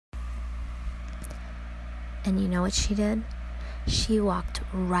And you know what she did? She walked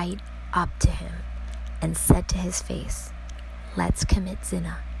right up to him and said to his face, "Let's commit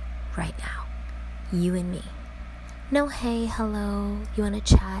zina right now, you and me." No, hey, hello, you want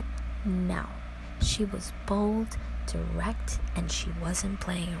to chat? No. She was bold, direct, and she wasn't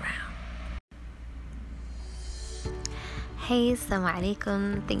playing around. Hey, assalamu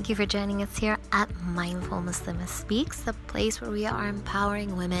alaikum. Thank you for joining us here at Mindful Muslimah Speaks, the place where we are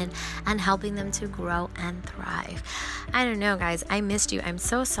empowering women and helping them to grow and thrive. I don't know, guys. I missed you. I'm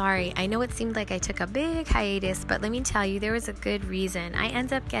so sorry. I know it seemed like I took a big hiatus, but let me tell you, there was a good reason. I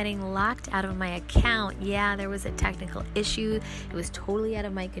ended up getting locked out of my account. Yeah, there was a technical issue. It was totally out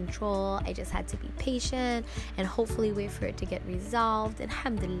of my control. I just had to be patient and hopefully wait for it to get resolved. And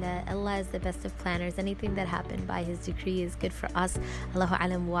alhamdulillah, Allah is the best of planners. Anything that happened by His decree is good for us. Allahu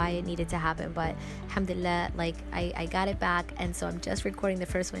alam why it needed to happen, but alhamdulillah, I got it back, and so I'm just recording the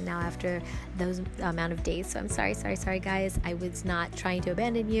first one now after those amount of days. So I'm sorry guys. I was not trying to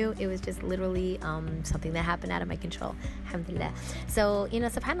abandon you. It was just literally something that happened out of my control. Alhamdulillah. So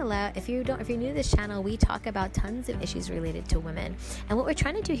subhanallah, if you're new to this channel, we talk about tons of issues related to women, and what we're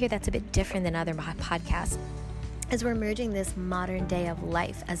trying to do here that's a bit different than other podcasts is we're merging this modern day of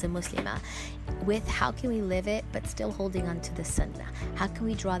life as a Muslimah with how can we live it but still holding on to the sunnah. How can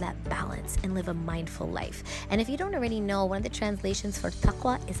we draw that balance and live a mindful life? And if you don't already know, one of the translations for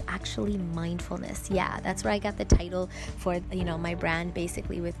taqwa is actually mindfulness. Yeah, that's where I got the title for my brand,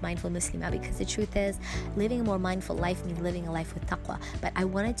 basically, with Mindful Muslimah, because the truth is, living a more mindful life means living a life with taqwa. But I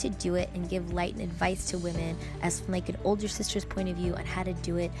wanted to do it and give light and advice to women as from like an older sister's point of view on how to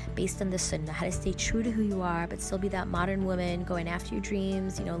do it based on the sunnah, how to stay true to who you are but still be that modern woman going after your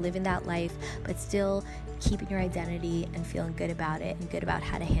dreams, living that life, but still keeping your identity and feeling good about it and good about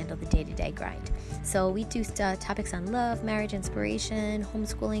how to handle the day-to-day grind. So we do topics on love, marriage, inspiration,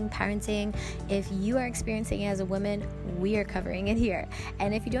 homeschooling, parenting. If you are experiencing it as a woman, we are covering it here.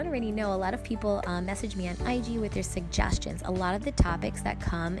 And if you don't already know, a lot of people message me on IG with their suggestions. A lot of the topics that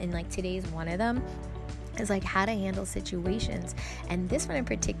come, and like today's one of them, is like how to handle situations. And this one in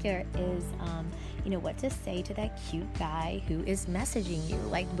particular is what to say to that cute guy who is messaging you.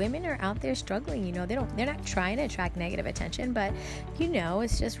 Like, women are out there struggling, they're not trying to attract negative attention, but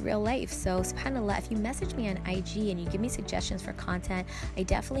it's just real life. So subhanallah, if you message me on IG and you give me suggestions for content, I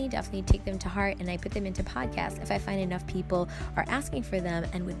definitely take them to heart and I put them into podcasts if I find enough people are asking for them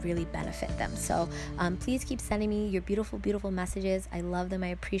and would really benefit them. So please keep sending me your beautiful messages. I love them. I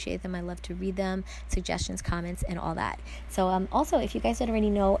appreciate them. I love to read them, suggestions, comments, and all that. So also, if you guys don't already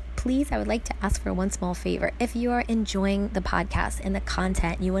know, please, I would like to ask for one small favor. If you are enjoying the podcast and the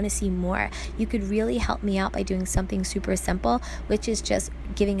content, you want to see more, you could really help me out by doing something super simple, which is just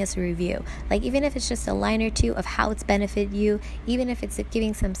giving us a review. Like, even if it's just a line or two of how it's benefited you, even if it's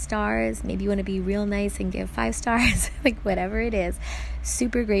giving some stars, maybe you want to be real nice and give 5 stars, like whatever it is,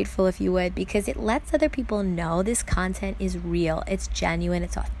 super grateful if you would, because it lets other people know this content is real, it's genuine,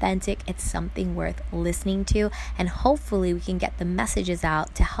 it's authentic, it's something worth listening to, and hopefully we can get the messages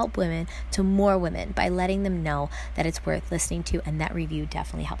out to help women to more women by letting them know that it's worth listening to, and that review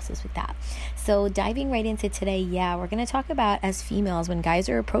definitely helps us with that. So diving right into today, we're going to talk about, as females, when guys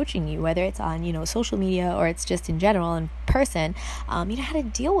are approaching you, whether it's on social media or it's just in general in person, how to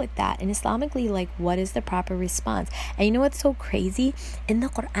deal with that, and Islamically, like, what is the proper response? And what's so crazy? In the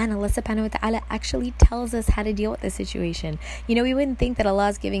Quran, Allah subhanahu wa ta'ala actually tells us how to deal with the situation. We wouldn't think that Allah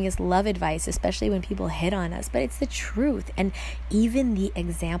is giving us love advice, especially when people hit on us, but it's the truth. And even the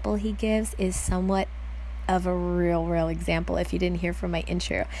example He gives is somewhat of a real example, if you didn't hear from my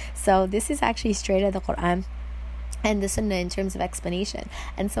intro. So this is actually straight out of the Quran and the sunnah in terms of explanation.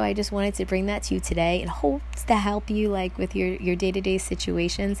 And so I just wanted to bring that to you today in hopes to help you like with your day-to-day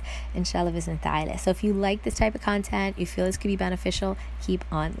situations, inshallah bismillah ta'ala. So if you like this type of content, you feel this could be beneficial, keep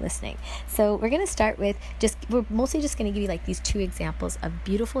on listening. So we're going to start with we're mostly just going to give you like these 2 examples of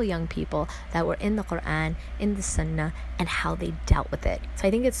beautiful young people that were in the Quran, in the sunnah, and how they dealt with it. So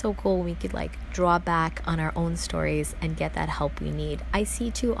I think it's so cool when we could like draw back on our own stories and get that help we need. I see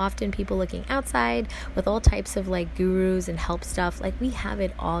too often people looking outside with all types of like gurus and help stuff. Like, we have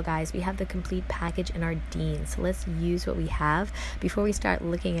it all, guys. We have the complete package in our deen. So let's use what we have before we start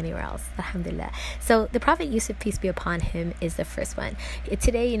looking anywhere else. Alhamdulillah. So the Prophet Yusuf, peace be upon him, is the first one.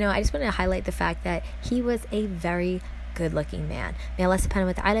 Today, I just want to highlight the fact that he was a very good-looking man. May Allah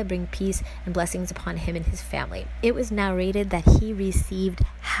subhanahu wa ta'ala bring peace and blessings upon him and his family. It was narrated that he received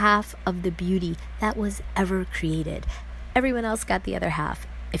half of the beauty that was ever created. Everyone else got the other half.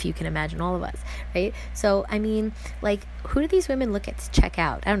 if you can imagine all of us, right? So, I mean, like, who do these women look at to check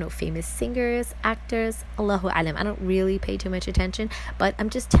out? I don't know, famous singers, actors, Allahu alam. I don't really pay too much attention, but I'm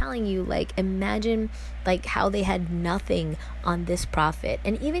just telling you, like, imagine, like, how they had nothing on this prophet.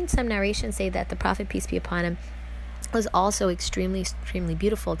 And even some narrations say that the prophet, peace be upon him, was also extremely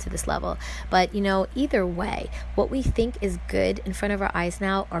beautiful to this level. But either way, what we think is good in front of our eyes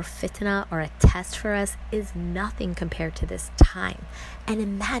now, or fitna, or a test for us, is nothing compared to this time. And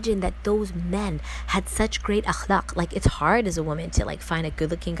imagine that those men had such great akhlaq. Like, it's hard as a woman to like find a good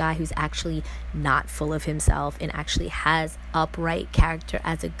looking guy who's actually not full of himself and actually has upright character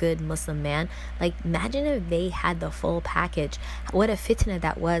as a good Muslim man. Like, imagine if they had the full package. What a fitna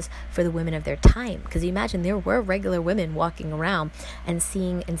that was for the women of their time. Because you imagine there were regular women walking around and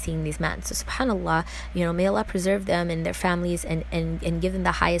seeing these men. So subhanallah, may Allah preserve them and their families and give them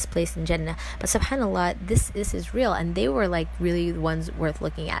the highest place in Jannah. But subhanallah, this is real, and they were like really the ones worth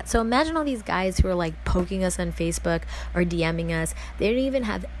looking at. So imagine all these guys who are like poking us on Facebook or DMing us. They don't even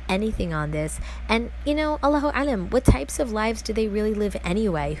have anything on this. And Allahu alam, what types of lives do they really live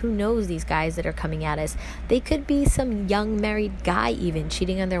anyway? Who knows, these guys that are coming at us? They could be some young married guy even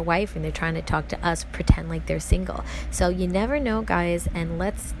cheating on their wife, and they're trying to talk to us, pretend like they're single. So you never know, guys, and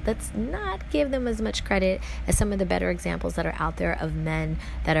let's not give them as much credit as some of the better examples that are out there of men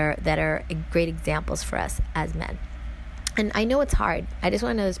that are great examples for us as men. And I know it's hard. I just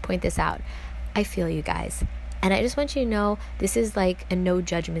want to just point this out. I feel you guys. And I just want you to know this is like a no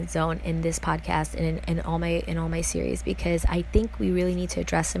judgment zone in this podcast and in all my series, because I think we really need to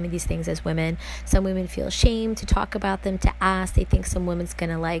address some of these things as women. Some women feel ashamed to talk about them, to ask. They think some women's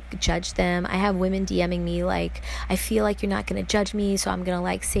gonna like judge them. I have women DMing me like, I feel like you're not gonna judge me, so I'm gonna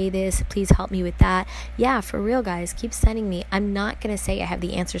like say this. Please help me with that. Yeah, for real, guys. Keep sending me. I'm not gonna say I have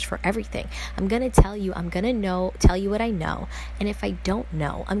the answers for everything. I'm gonna tell you. I'm gonna tell you what I know. And if I don't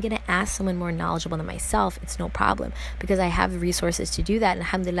know, I'm gonna ask someone more knowledgeable than myself. It's no problem, because I have resources to do that, and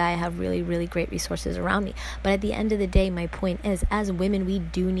alhamdulillah, I have really, really great resources around me. But at the end of the day, my point is, as women, we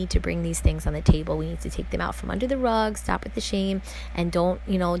do need to bring these things on the table. We need to take them out from under the rug, stop with the shame, and don't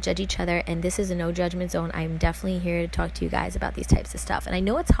judge each other. And this is a no judgment zone. I'm definitely here to talk to you guys about these types of stuff. And I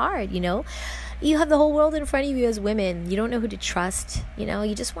know it's hard. You have the whole world in front of you as women. You don't know who to trust.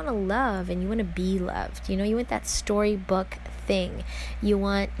 You just want to love, and you want to be loved. You want that storybook thing. You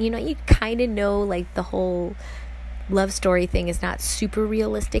want, you kind of know, like, the whole love story thing is not super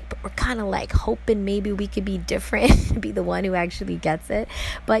realistic, but we're kind of like hoping maybe we could be different, be the one who actually gets it.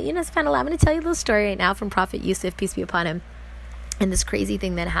 But subhanAllah, I'm going to tell you a little story right now from Prophet Yusuf, peace be upon him, and this crazy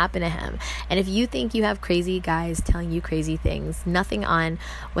thing that happened to him. And if you think you have crazy guys telling you crazy things, nothing on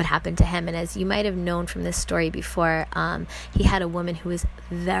what happened to him. And as you might have known from this story before, he had a woman who was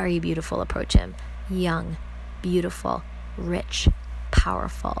very beautiful approach him, young, beautiful, rich,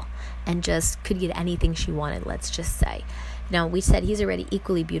 powerful, and just could get anything she wanted, let's just say. Now, we said he's already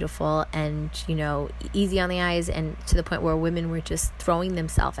equally beautiful and, easy on the eyes, and to the point where women were just throwing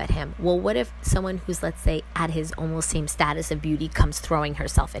themselves at him. Well, what if someone who's, let's say, at his almost same status of beauty comes throwing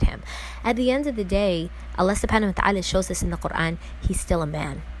herself at him? At the end of the day, Allah subhanahu wa ta'ala shows us in the Quran, he's still a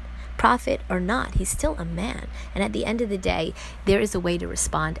man. Prophet or not, he's still a man. And at the end of the day, there is a way to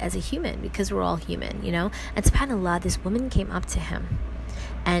respond as a human, because we're all human, And subhanAllah, this woman came up to him.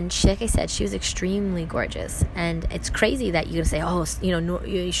 And she, like I said, she was extremely gorgeous. And it's crazy that you're going to say,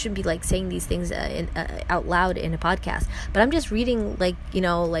 you shouldn't be like saying these things out loud in a podcast. But I'm just reading like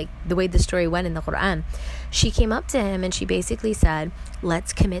the way the story went in the Quran. She came up to him and she basically said,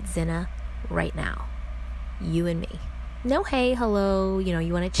 let's commit zina right now. You and me. No, hey, hello,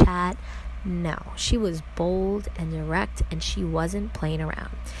 you want to chat? No, she was bold and direct, and she wasn't playing around.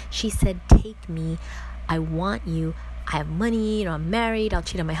 She said, take me. I want you. I have money, I'm married, I'll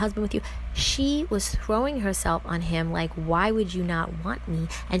cheat on my husband with you. She was throwing herself on him like, why would you not want me?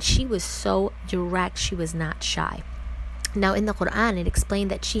 And she was so direct, she was not shy. Now, in the Quran, it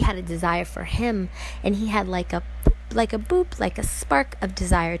explained that she had a desire for him, and he had like a boop, like a spark of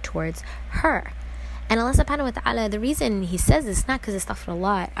desire towards her. And Allah subhanahu wa ta'ala, the reason he says this, not because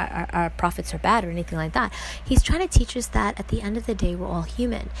astaghfirullah, our prophets are bad or anything like that. He's trying to teach us that at the end of the day, we're all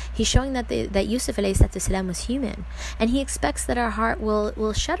human. He's showing that Yusuf alayhi salam was human. And he expects that our heart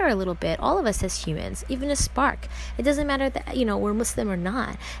will shudder a little bit, all of us as humans, even a spark. It doesn't matter that, we're Muslim or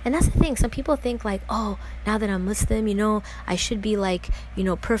not. And that's the thing. Some people think like, oh, now that I'm Muslim, I should be like,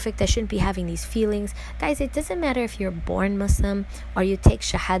 perfect. I shouldn't be having these feelings. Guys, it doesn't matter if you're born Muslim or you take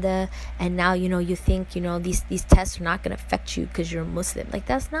Shahada and now, you think, these tests are not going to affect you because you're a Muslim. Like,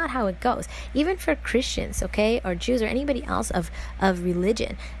 that's not how it goes. Even for Christians, okay, or Jews or anybody else of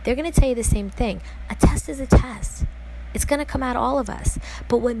religion, they're going to tell you the same thing. A test is a test. It's going to come out all of us.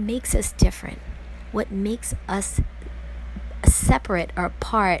 But what makes us different, what makes us separate or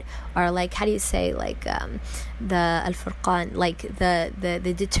apart, or like, how do you say, like the al-furqan, like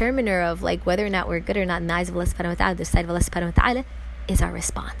the determiner of like whether or not we're good or not in the eyes of Allah subhanahu wa ta'ala, the side of Allah subhanahu wa ta'ala, is our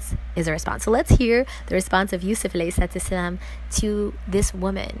response. So let's hear the response of Yusuf alayhi salam to this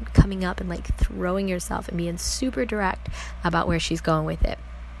woman coming up and like throwing herself and being super direct about where she's going with it.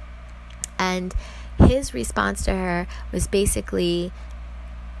 And his response to her was basically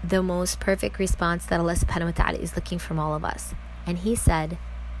the most perfect response that Allah subhanahu wa ta'ala is looking from all of us. And he said,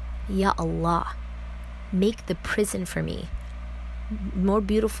 Ya Allah, make the prison for me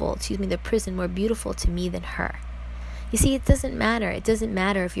the prison more beautiful to me than her. You see, it doesn't matter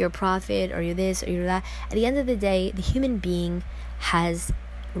if you're a prophet or you're this or you're that. At the end of the day, the human being has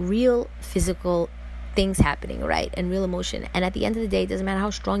real physical things happening, right? And real emotion. And at the end of the day, it doesn't matter how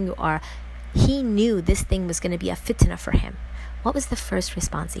strong you are. He knew this thing was going to be a fitna for him. What was the first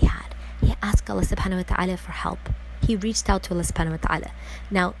response he had? He asked Allah subhanahu wa ta'ala for help. He reached out to Allah subhanahu wa ta'ala.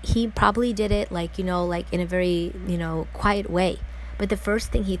 Now, he probably did it like in a very, quiet way. But the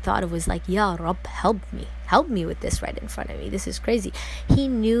first thing he thought of was like, Ya Rabb, help me with this right in front of me. This is crazy. He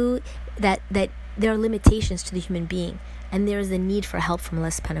knew that there are limitations to the human being, and there is a need for help from Allah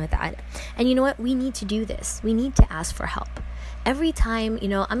subhanahu wa ta'ala. And you know what? We need to do this. We need to ask for help. Every time,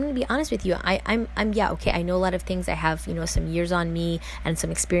 I'm going to be honest with you. I'm okay. I know a lot of things. I have, some years on me and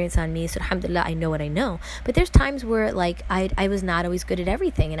some experience on me. So alhamdulillah, I know what I know. But there's times where like I was not always good at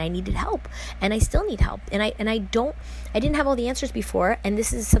everything, and I needed help, and I still need help. And I didn't have all the answers before. And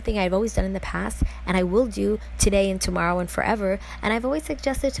this is something I've always done in the past, and I will do today and tomorrow and forever. And I've always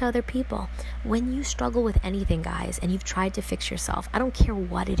suggested to other people, when you struggle with anything, guys, and you've tried to fix yourself, I don't care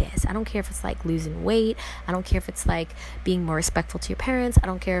what it is. I don't care if it's like losing weight. I don't care if it's like being more respectful to your parents. I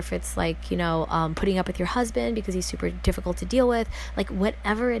don't care if it's like, putting up with your husband because he's super difficult to deal with. Like,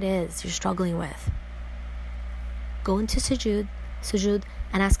 whatever it is you're struggling with, go into sujood,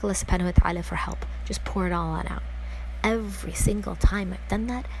 and ask Allah subhanahu wa ta'ala for help. Just pour it all on out. Every single time I've done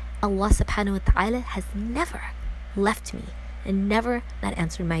that, Allah subhanahu wa ta'ala has never left me and never not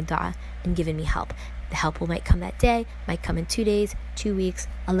answered my dua and given me help. The help might come that day, might come in 2 days, 2 weeks,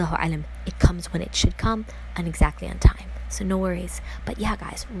 Allahu alam. It comes when it should come and exactly on time. So no worries. But yeah,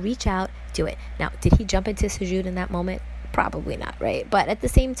 guys, reach out, do it. Now, did he jump into sujood in that moment? Probably not, right? But at the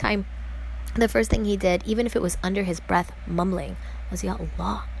same time, the first thing he did, even if it was under his breath, mumbling, was, Ya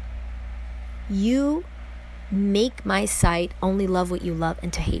Allah, you make my sight only love what you love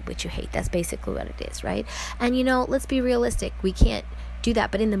and to hate what you hate. That's basically what it is, right? And let's be realistic. We can't do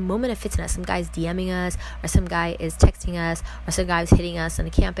that. But in the moment of fitna, some guy's DMing us, or some guy is texting us, or some guy is hitting us on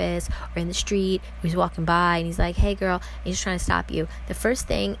the campus or in the street, he's walking by and he's like, hey girl, and he's trying to stop you. The first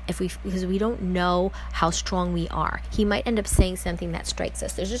thing, because we don't know how strong we are, he might end up saying something that strikes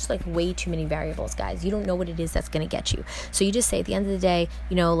us. There's just like way too many variables, guys. You don't know what it is that's going to get you. So you just say at the end of the day,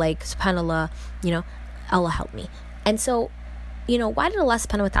 like, subhanallah, Allah help me. And so, why did Allah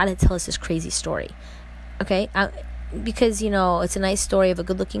subhanahu wa ta'ala tell us this crazy story? Okay, because it's a nice story of a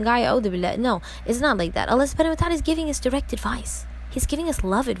good-looking guy. No, it's not like that. Allah subhanahu wa ta'ala is giving us direct advice. He's giving us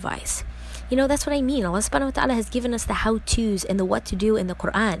love advice. That's what I mean. Allah subhanahu wa ta'ala has given us the how-tos and the what to do in the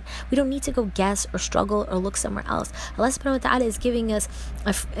Quran. We don't need to go guess or struggle or look somewhere else. Allah subhanahu wa ta'ala is giving us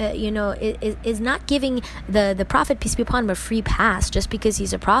is not giving the Prophet, peace be upon him, a free pass just because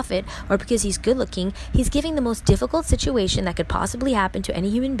he's a prophet or because he's good looking. He's giving the most difficult situation that could possibly happen to any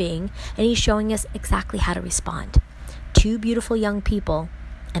human being, and he's showing us exactly how to respond. 2 beautiful young people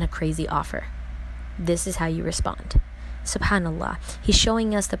and a crazy offer. This is how you respond. Subhanallah. He's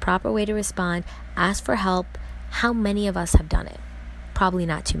showing us the proper way to respond. Ask for help. How many of us have done it? Probably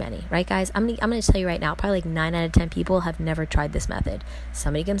not too many, right, guys? I'm gonna tell you right now, probably like 9 out of 10 people have never tried this method.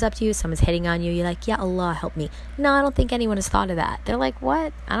 Somebody comes up to you, someone's hitting on you, you're like, Ya Allah, help me. No, I don't think anyone has thought of that. They're like,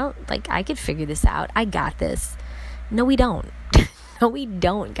 what? I could figure this out. I got this. No, we don't. No, we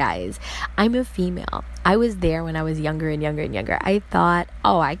don't, guys. I'm a female. I was there when I was younger and younger. I thought,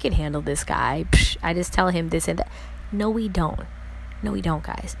 I could handle this guy. I just tell him this and that. No, we don't. No, we don't,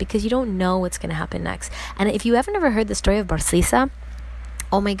 guys. Because you don't know what's going to happen next. And if you ever never heard the story of Barsisa,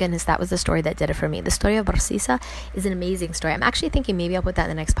 oh my goodness, that was the story that did it for me. The story of Barsisa is an amazing story. I'm actually thinking maybe I'll put that in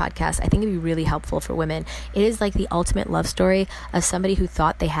the next podcast. I think it'd be really helpful for women. It is like the ultimate love story of somebody who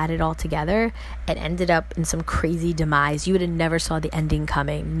thought they had it all together and ended up in some crazy demise. You would have never saw the ending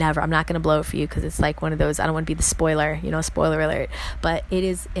coming. Never. I'm not going to blow it for you because it's like one of those, I don't want to be the spoiler, spoiler alert. But it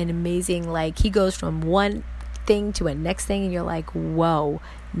is an amazing, like, he goes from one thing to a next thing and you're like, whoa,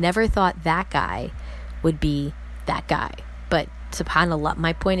 never thought that guy would be that guy. But SubhanAllah,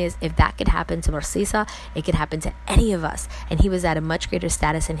 my point is, if that could happen to Barsisa, it could happen to any of us. And he was at a much greater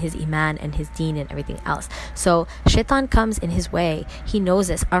status in his iman and his deen and everything else. So shaitan comes in his way. He knows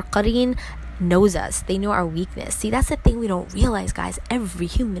us. Our qareen knows us. They know our weakness. See, that's the thing we don't realize, guys. Every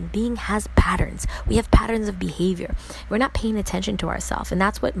human being has patterns. We have patterns of behavior. We're not paying attention to ourselves, and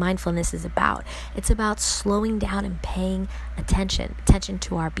that's what mindfulness is about. It's about slowing down and paying attention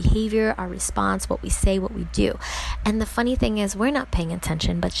to our behavior, our response, what we say, what we do. And the funny thing is, we're not paying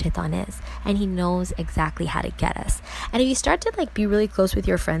attention, but shaitan is, and he knows exactly how to get us. And if you start to be really close with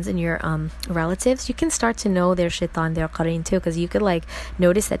your friends and your relatives, you can start to know their shaitan, their qareen too, because you could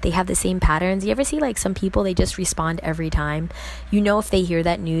notice that they have the same patterns. You ever see some people, they just respond every time? You know, if they hear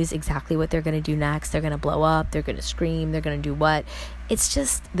that news, exactly what they're going to do next. They're going to blow up, they're going to scream, they're going to do what? It's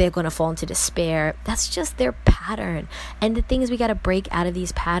just, they're going to fall into despair. That's just their pattern. And the thing is, we got to break out of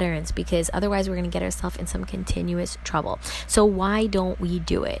these patterns, because otherwise we're going to get ourselves in some continuous trouble. So why don't we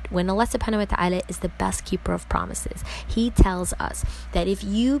do it? When Allah subhanahu wa ta'ala is the best keeper of promises, he tells us that if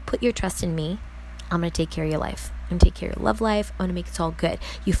you put your trust in me, I'm going to take care of your life. I'm going to take care of your love life. I'm going to make it all good.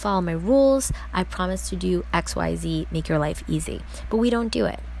 You follow my rules. I promise to do X, Y, Z, make your life easy. But we don't do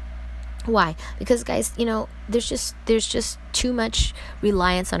it. Why? Because, guys, there's just too much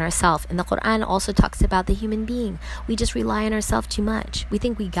reliance on ourselves. And the Quran also talks about the human being. We just rely on ourselves too much. We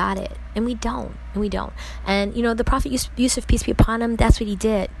think we got it. And we don't. And, the Prophet Yusuf, peace be upon him, that's what he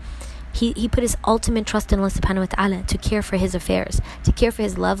did. He put his ultimate trust in Allah subhanahu wa ta'ala to care for his affairs, to care for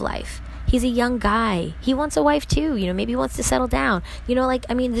his love life. He's a young guy. He wants a wife too. Maybe he wants to settle down. These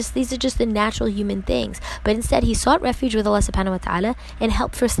are just the natural human things. But instead, he sought refuge with Allah subhanahu wa ta'ala and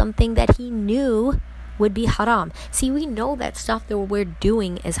help for something that he knew would be haram. See, we know that stuff that we're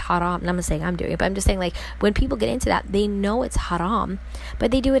doing is haram. And I'm not saying I'm doing it, but I'm just saying, when people get into that, they know it's haram,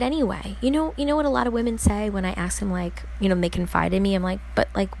 but they do it anyway. You know what a lot of women say when I ask them, they confide in me. I'm like, but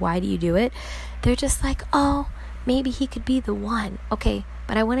why do you do it? They're just like, oh, maybe he could be the one. Okay,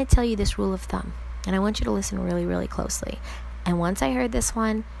 but I want to tell you this rule of thumb, and I want you to listen really, really closely. And once I heard this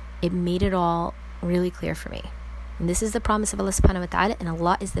one, it made it all really clear for me. And this is the promise of Allah subhanahu wa ta'ala, and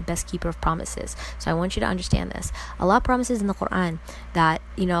Allah is the best keeper of promises. So I want you to understand this. Allah promises in the Quran that,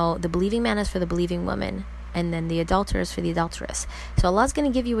 the believing man is for the believing woman, and then the adulterer is for the adulteress. So Allah's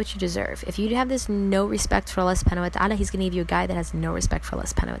going to give you what you deserve. If you have this no respect for Allah subhanahu wa ta'ala, He's going to give you a guy that has no respect for Allah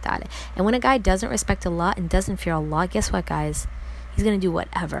subhanahu wa ta'ala. And when a guy doesn't respect Allah and doesn't fear Allah, guess what, guys? He's going to do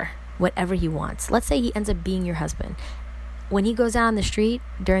whatever he wants. Let's say he ends up being your husband. When he goes out on the street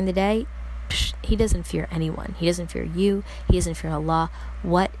during the day, he doesn't fear anyone. He doesn't fear you. He doesn't fear Allah.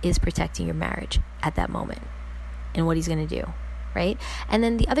 What is protecting your marriage at that moment? And what he's going to do, right? And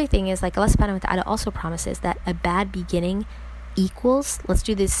then the other thing is, Allah subhanahu wa ta'ala also promises that a bad beginning equals, let's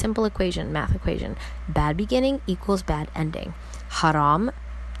do this simple math equation. Bad beginning equals bad ending. Haram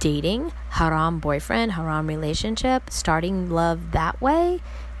dating, haram boyfriend, haram relationship, starting love that way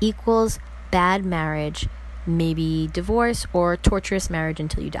equals bad marriage, maybe divorce or torturous marriage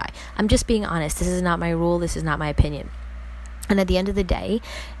until you die. I'm just being honest. This is not my rule. This is not my opinion. And at the end of the day,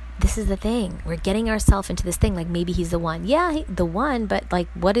 this is the thing. We're getting ourselves into this thing maybe he's the one. Yeah, the one, but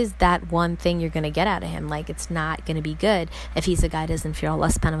what is that one thing you're going to get out of him? It's not going to be good if he's a guy who doesn't fear Allah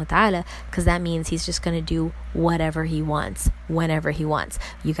subhanahu wa ta'ala, because that means he's just going to do whatever he wants, whenever he wants.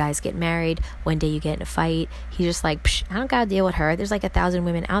 You guys get married, one day you get in a fight, he's just I don't got to deal with her. There's 1,000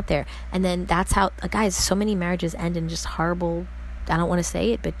 women out there. And then that's how, guys, so many marriages end in just horrible, I don't want to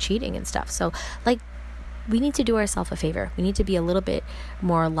say it, but cheating and stuff. So we need to do ourselves a favor. We need to be a little bit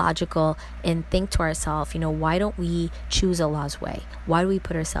more logical and think to ourselves, why don't we choose Allah's way? Why do we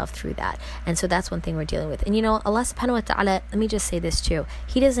put ourselves through that? And so that's one thing we're dealing with. And Allah subhanahu wa ta'ala, let me just say this too.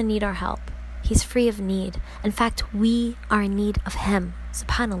 He doesn't need our help. He's free of need. In fact, we are in need of Him.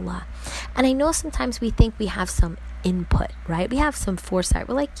 Subhanallah. And I know sometimes we think we have some input, right? We have some foresight.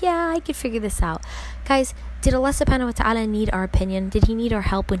 We're yeah, I could figure this out. Guys, did Allah subhanahu wa ta'ala need our opinion? Did He need our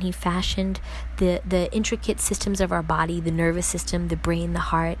help when He fashioned the intricate systems of our body, the nervous system, the brain,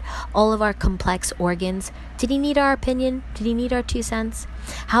 the heart, all of our complex organs? Did He need our opinion? Did He need our 2 cents?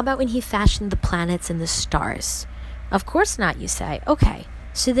 How about when He fashioned the planets and the stars? Of course not, you say. Okay.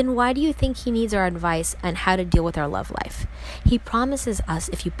 So then why do you think He needs our advice on how to deal with our love life? He promises us,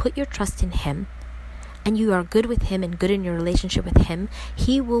 if you put your trust in Him, and you are good with Him and good in your relationship with Him,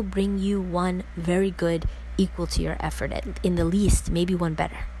 He will bring you one very good, equal to your effort, in the least, maybe one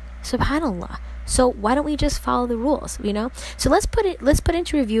better. Subhanallah. So why don't we just follow the rules, So let's put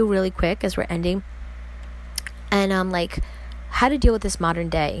into review really quick as we're ending, and how to deal with this modern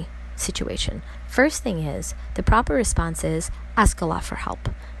day situation. First thing is, the proper response is, ask Allah for help.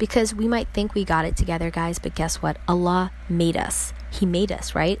 Because we might think we got it together, guys, but guess what? Allah made us. He made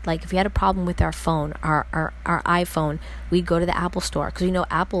us, right? Like if we had a problem with our phone, our iPhone, we'd go to the Apple store because we know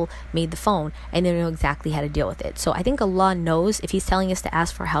Apple made the phone and they know exactly how to deal with it. So I think Allah knows if He's telling us to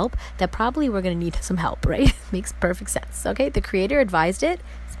ask for help, that probably we're going to need some help, right? Makes perfect sense. Okay, the Creator advised it.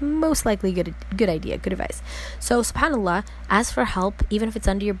 It's most likely good idea, good advice. So subhanAllah, ask for help, even if it's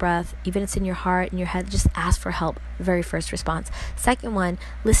under your breath, even if it's in your heart, in your head, just ask for help. Very first response. Second one,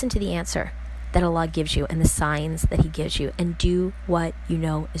 listen to the answer that Allah gives you and the signs that He gives you, and do what you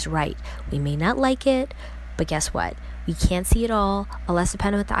know is right. We may not like it, but guess what? We can't see it all. Allah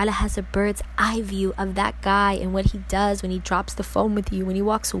subhanahu wa ta'ala has a bird's eye view of that guy and what he does when he drops the phone with you, when he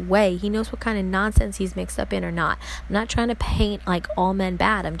walks away. He knows what kind of nonsense he's mixed up in or not. I'm not trying to paint like all men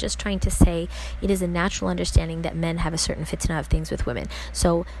bad. I'm just trying to say it is a natural understanding that men have a certain fitna of things with women.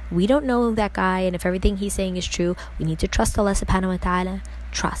 So we don't know that guy, and if everything he's saying is true, we need to trust Allah subhanahu wa ta'ala.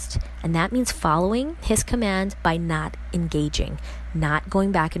 Trust. And that means following His command by not engaging, not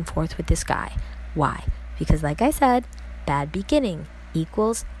going back and forth with this guy. Why? Because like I said, bad beginning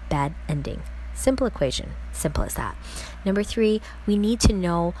equals bad ending. Simple equation. Simple as that. Number 3, we need to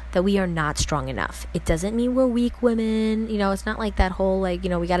know that we are not strong enough. It doesn't mean we're weak women. It's not like that whole we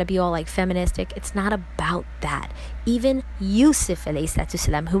got to be all like feministic. It's not about that. Even Yusuf alayhi salatu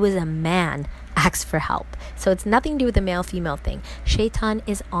salam, who was a man, asked for help. So it's nothing to do with the male-female thing. Shaitan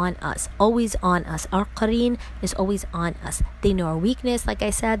is on us, always on us. Our qareen is always on us. They know our weakness, like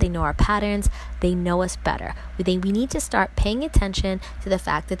I said. They know our patterns. They know us better. We need to start paying attention to the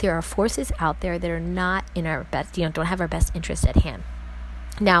fact that there are forces out there that are not in our best, don't have our best interest at hand.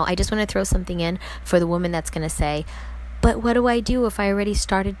 Now, I just want to throw something in for the woman that's going to say, but what do I do if I already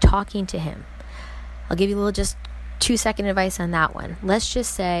started talking to him? I'll give you a little just 2-second advice on that one. Let's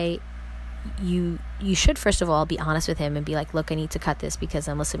just say you should first of all be honest with him and be like, look, I need to cut this because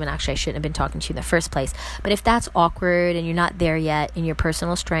I'm Muslim and actually I shouldn't have been talking to you in the first place. But if that's awkward and you're not there yet in your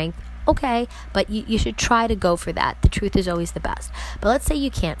personal strength, okay, but you should try to go for that. The truth is always the best. But let's say you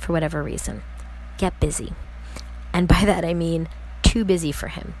can't for whatever reason. Get busy. And by that I mean too busy for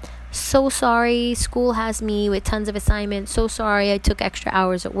him. So sorry, school has me with tons of assignments. So sorry, I took extra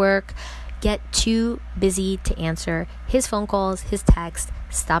hours at work. Get too busy to answer his phone calls, his texts.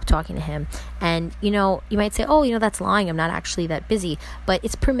 Stop talking to him. And you might say, oh, that's lying, I'm not actually that busy, but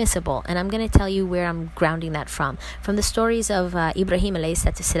it's permissible. And I'm going to tell you where I'm grounding that from the stories of Ibrahim alayhi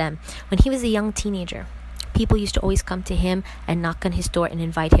salam. When he was a young teenager, people used to always come to him and knock on his door and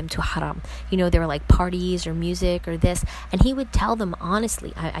invite him to haram. There were like parties or music or this, and he would tell them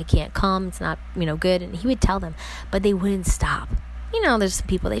honestly, I can't come, it's not good. And he would tell them, but they wouldn't stop. There's some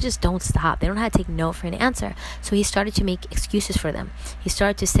people, they just don't stop. They don't know how to take no for an answer. So he started to make excuses for them. He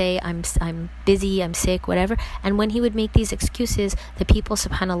started to say, I'm busy, I'm sick, whatever. And when he would make these excuses, the people,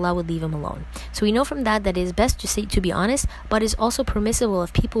 subhanAllah, would leave him alone. So we know from that it is best to be honest, but it's also permissible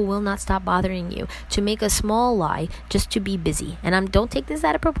if people will not stop bothering you to make a small lie just to be busy. And don't take this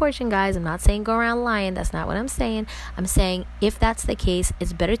out of proportion, guys. I'm not saying go around lying. That's not what I'm saying. I'm saying if that's the case,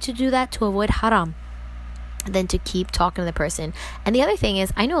 it's better to do that to avoid haram than to keep talking to the person. And the other thing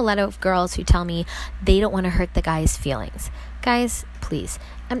is, I know a lot of girls who tell me they don't want to hurt the guy's feelings. Guys, please,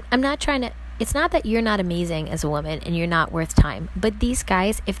 I'm not trying to, it's not that you're not amazing as a woman and you're not worth time, but these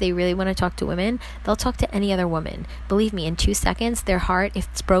guys, if they really want to talk to women, they'll talk to any other woman. Believe me, in 2 seconds, their heart, if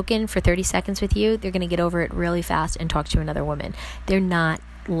it's broken for 30 seconds with you, they're going to get over it really fast and talk to another woman. They're not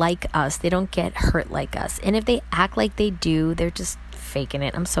like us. They don't get hurt like us. And if they act like they do, they're just faking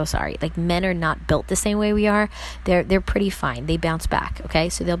it. I'm so sorry. Like, men are not built the same way we are. They're pretty fine. They bounce back. Okay,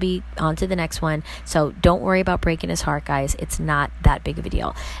 so they'll be on to the next one. So don't worry about breaking his heart, guys. It's not that big of a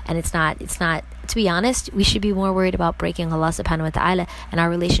deal. And it's not, to be honest, we should be more worried about breaking Allah subhanahu wa ta'ala and our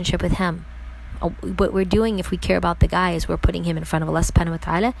relationship with him. What we're doing, if we care about the guy, is we're putting him in front of Allah subhanahu wa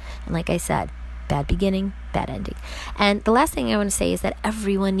ta'ala. And like I said, bad beginning, bad ending. And the last thing I want to say is that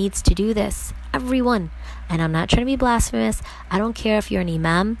everyone needs to do this. Everyone. And I'm not trying to be blasphemous. I don't care if you're an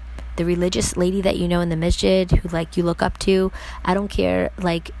imam, the religious lady that in the masjid who you look up to. I don't care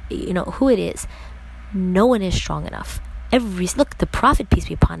who it is. No one is strong enough. The Prophet, peace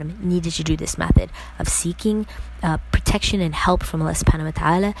be upon him, needed to do this method of seeking protection and help from Allah subhanahu wa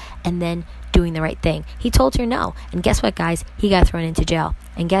ta'ala, and then doing the right thing. He told her no. And guess what, guys? He got thrown into jail.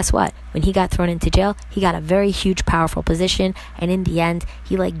 And guess what? When he got thrown into jail, he got a very huge, powerful position. And in the end,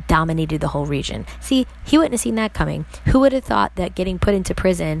 he dominated the whole region. See, he wouldn't have seen that coming. Who would have thought that getting put into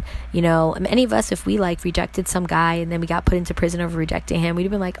prison, any of us, if we rejected some guy and then we got put into prison over rejecting him, we'd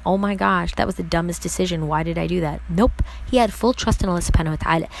have been like, oh my gosh, that was the dumbest decision. Why did I do that? Nope. He had full trust in Allah subhanahu wa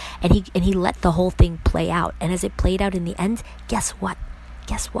ta'ala. And he let the whole thing play out. And as it played out in the end, guess what?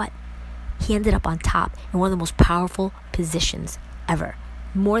 He ended up on top in one of the most powerful positions ever.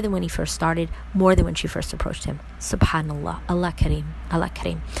 More than when he first started, more than when she first approached him. Subhanallah. Allah Kareem. Allah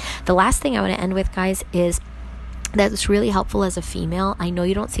Kareem. The last thing I want to end with, guys, is that's really helpful as a female. I know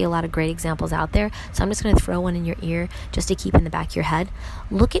you don't see a lot of great examples out there, so I'm just going to throw one in your ear just to keep in the back of your head.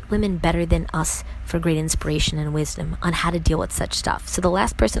 Look at women better than us for great inspiration and wisdom on how to deal with such stuff. So the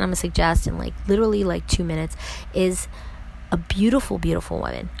last person I'm going to suggest in literally 2 minutes is a beautiful, beautiful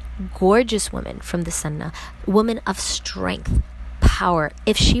woman, gorgeous woman from the Sunnah, woman of strength, power.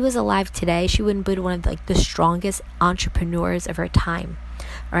 If she was alive today, she wouldn't be one of the strongest entrepreneurs of her time.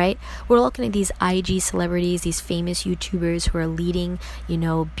 All right, we're looking at these IG celebrities, these famous YouTubers who are leading,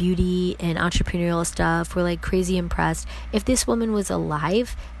 beauty and entrepreneurial stuff. We're crazy impressed. If this woman was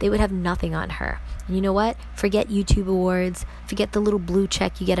alive, they would have nothing on her. And you know what? Forget YouTube awards. Forget the little blue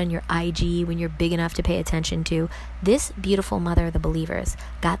check you get on your IG when you're big enough to pay attention to. This beautiful mother of the believers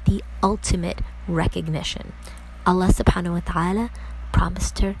got the ultimate recognition. Allah subhanahu wa ta'ala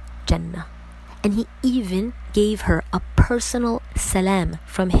promised her Jannah. And he even gave her a personal salam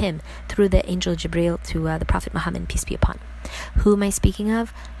from him through the angel Jibreel to the Prophet Muhammad, peace be upon him. Who am I speaking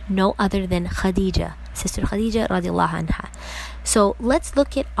of? No other than Khadija, Sister Khadija radiallahu anha. So let's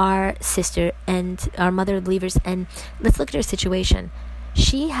look at our sister and our mother of believers, and let's look at her situation.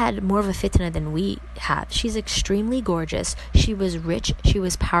 She had more of a fitna than we have. She's extremely gorgeous. She was rich. She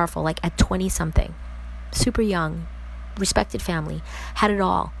was powerful, at 20-something. Super young, respected family, had it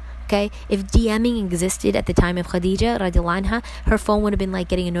all. Okay, if DMing existed at the time of Khadija radiallahu anha, her phone would have been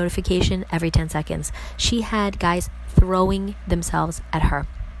getting a notification every 10 seconds. She had guys throwing themselves at her.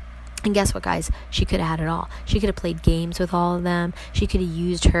 And guess what, guys? She could have had it all. She could have played games with all of them. She could have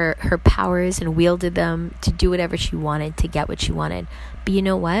used her powers and wielded them to do whatever she wanted, to get what she wanted. But you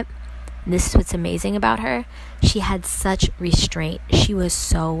know what? And this is what's amazing about her. She had such restraint. She was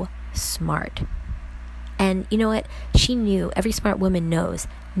so smart. And you know what? She knew, every smart woman knows,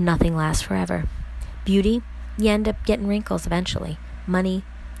 nothing lasts forever. Beauty, you end up getting wrinkles eventually. Money,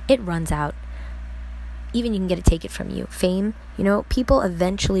 it runs out. Even you can get it taken from you. Fame, people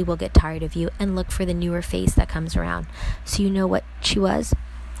eventually will get tired of you and look for the newer face that comes around. So you know what she was?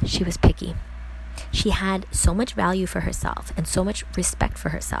 She was picky. She had so much value for herself and so much respect for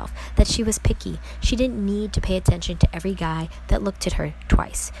herself that she was picky. She didn't need to pay attention to every guy that looked at her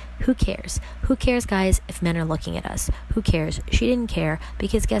twice. Who cares? Who cares, guys, if men are looking at us? Who cares? She didn't care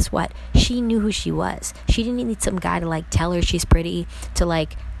because guess what? She knew who she was. She didn't need some guy to tell her she's pretty, to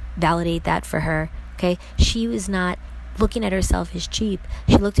validate that for her. Okay? She was not looking at herself as cheap.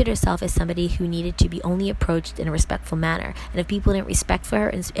 She looked at herself as somebody who needed to be only approached in a respectful manner. And if people didn't respect for her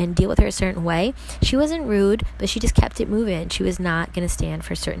and deal with her a certain way, she wasn't rude, but she just kept it moving. She was not going to stand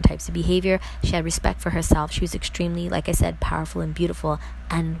for certain types of behavior. She had respect for herself. She was extremely, like I said, powerful and beautiful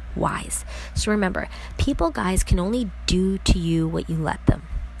and wise. So remember, people, guys, can only do to you what you let them.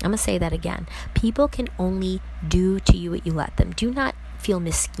 I'm going to say that again. People can only do to you what you let them. Do not feel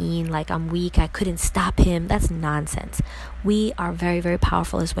miskeen, I'm weak, I couldn't stop him. That's nonsense. We are very, very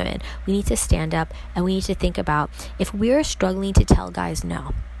powerful as women. We need to stand up and we need to think about if we're struggling to tell guys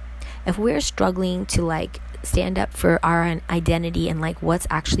no, if we're struggling to stand up for our identity and what's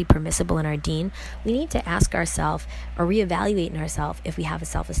actually permissible in our deen, we need to ask ourselves or reevaluate in ourselves if we have a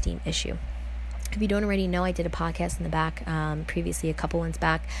self-esteem issue. If you don't already know, I did a podcast in the back previously, a couple ones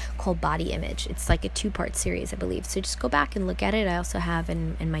back, called Body Image. It's a 2-part series, I believe. So just go back and look at it. I also have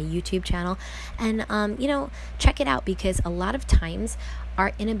in my YouTube channel. And, check it out because a lot of times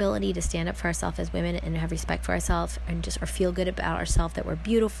our inability to stand up for ourselves as women and have respect for ourselves and or feel good about ourselves, that we're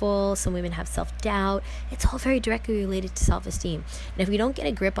beautiful. Some women have self-doubt. It's all very directly related to self-esteem. And if we don't get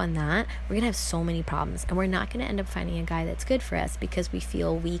a grip on that, we're going to have so many problems. And we're not going to end up finding a guy that's good for us because we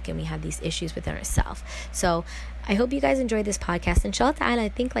feel weak and we have these issues within ourselves. So I hope you guys enjoyed this podcast. Inshallah ta'ala, I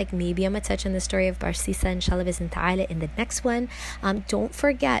think like maybe I'm going to touch on the story of Barsisa, inshallah ta'ala, in the next one. Don't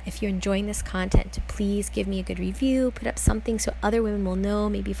forget, if you're enjoying this content, to please give me a good review, put up something so other women will know,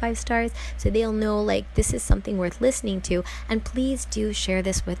 maybe 5 stars, so they'll know like this is something worth listening to. And please do share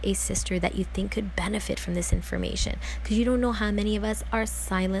this with a sister that you think could benefit from this information, because you don't know how many of us are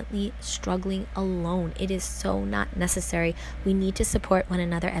silently struggling alone. It is so not necessary. We need to support one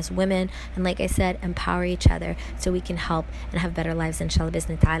another as women, and like I said, empower each other so we can help and have better lives, inshallah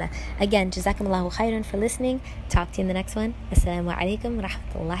bi'izn ta'ala. Again, jazakumullahu khairan for listening. Talk to you in the next one. Assalamu alaikum wa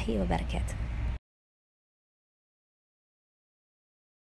rahmatullahi wa barakatuh.